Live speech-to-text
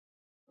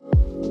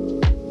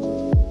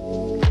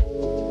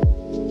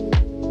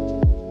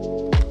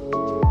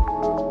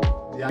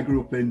I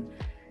grew up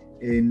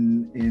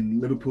in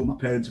Liverpool. My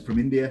parents are from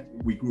India.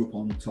 We grew up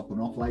on top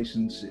and off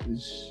licence. It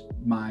was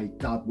my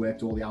dad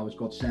worked all the hours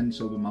God sent,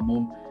 so with my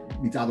mum.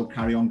 My dad would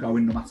carry on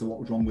going no matter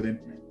what was wrong with him.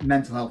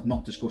 Mental health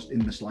not discussed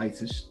in the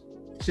slightest.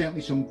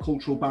 Certainly some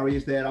cultural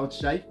barriers there, I would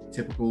say.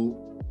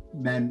 Typical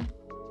men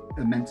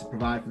are meant to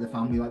provide for their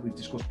family, like we've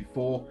discussed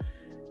before.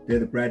 They're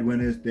the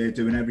breadwinners, they're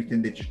doing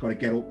everything, they've just got to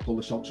get up, pull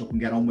the socks up and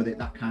get on with it,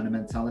 that kind of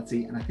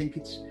mentality. And I think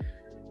it's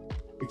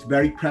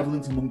very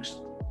prevalent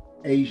amongst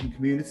Asian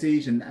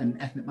communities and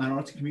ethnic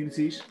minority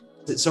communities.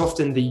 It's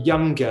often the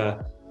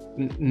younger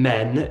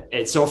men,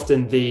 it's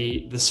often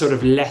the sort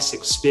of less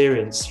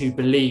experienced who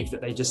believe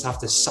that they just have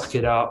to suck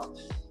it up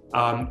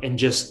and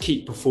just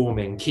keep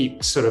performing,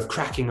 keep sort of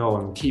cracking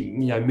on, keep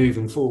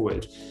moving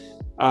forward.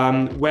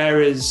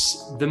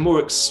 Whereas the more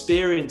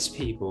experienced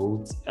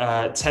people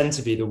tend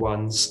to be the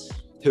ones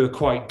who are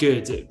quite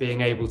good at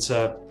being able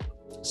to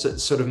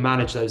sort of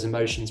manage those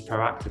emotions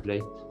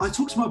proactively. I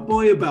talk to my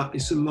boy about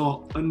this a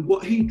lot, and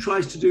what he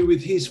tries to do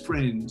with his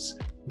friends,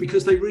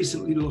 because they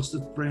recently lost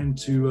a friend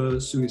to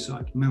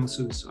suicide, male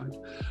suicide,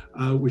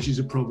 which is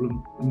a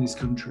problem in this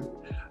country.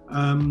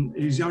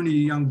 He's only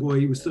a young boy,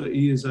 he was 30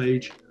 years of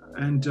age,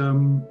 and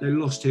they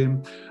lost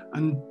him.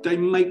 And they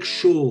make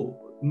sure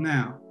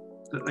now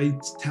that they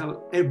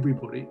tell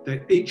everybody,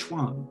 that each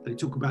one, they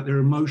talk about their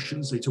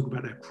emotions, they talk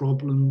about their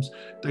problems,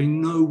 they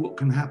know what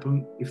can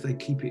happen if they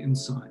keep it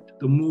inside.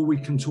 The more we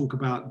can talk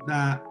about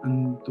that,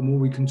 and the more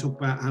we can talk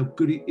about how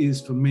good it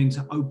is for men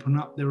to open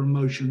up their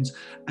emotions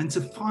and to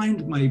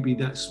find maybe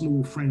that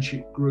small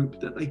friendship group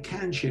that they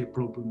can share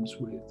problems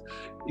with,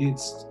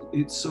 it's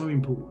so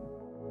important.